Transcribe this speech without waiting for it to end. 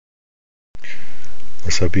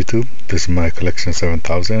What's up YouTube? This is my collection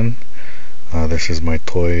 7000. This is my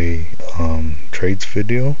toy trades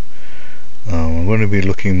video. I'm going to be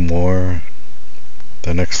looking more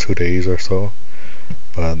the next 2 days or so,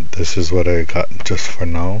 but this is what I got just for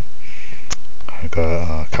now. I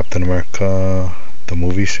got Captain America, the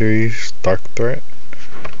movie series, Dark Threat.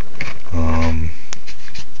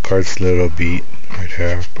 Card's little beat right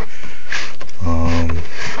here.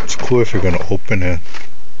 It's cool if you're going to open it.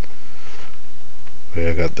 But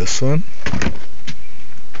I got this one.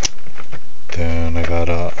 Then I got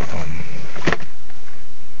a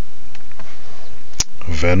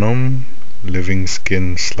Venom Living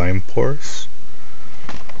Skin Slime Pores.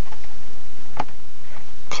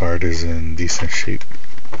 Card is in decent shape.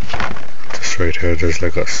 Just right here there's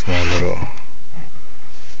like a small little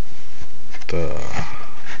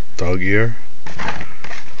dog ear.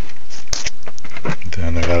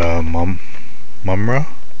 Then I got a Mumra.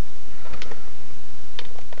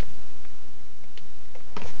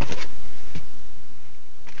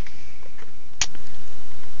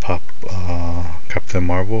 Pop Captain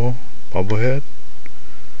Marvel bobblehead.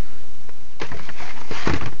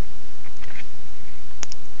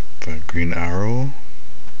 The Green Arrow.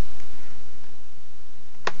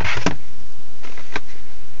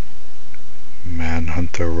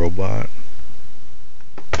 Manhunter robot.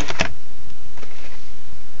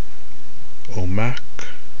 Omac.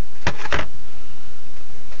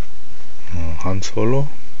 Han Solo.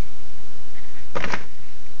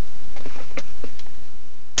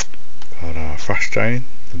 Got Frost Giant,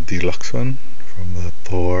 the deluxe one from the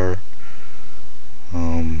Thor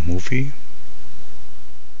movie.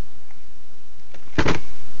 Got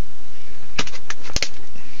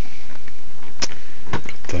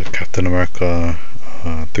the Captain America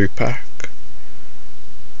 3-pack.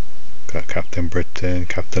 Got Captain Britain,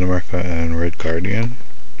 Captain America, and Red Guardian.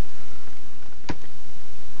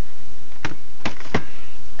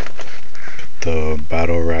 Got the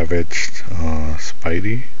Battle Ravaged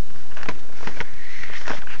Spidey.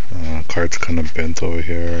 Card's kind of bent over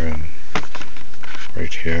here and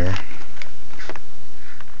right here,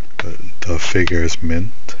 but the figure is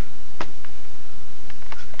mint.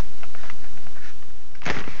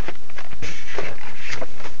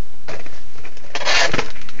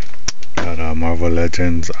 Got Marvel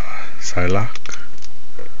Legends Psylocke,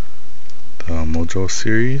 the Mojo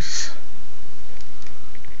series.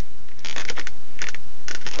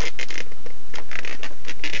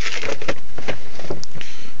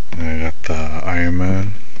 I got the Iron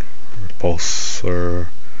Man repulsor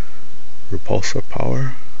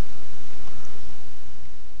power.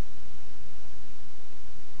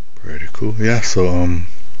 Pretty cool. Yeah, so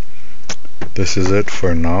this is it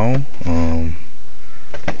for now. I'll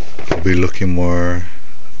be looking more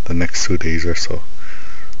the next 2 days or so.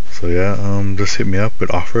 So yeah, just hit me up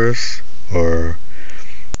with offers or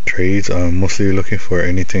trades. I'm mostly looking for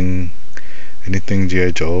anything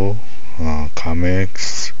G.I. Joe,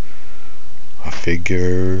 comics,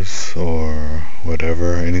 figures, or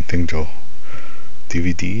whatever, anything Joe,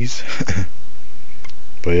 DVDs.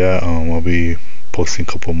 But yeah, I'll be posting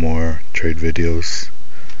a couple more trade videos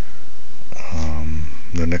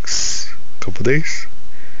the next couple days.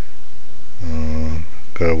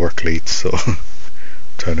 Gotta work late, so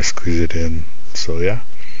trying to squeeze it in. So yeah,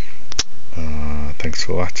 thanks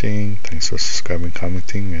for watching, thanks for subscribing,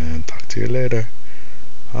 commenting, and talk to you later.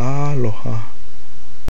 Aloha.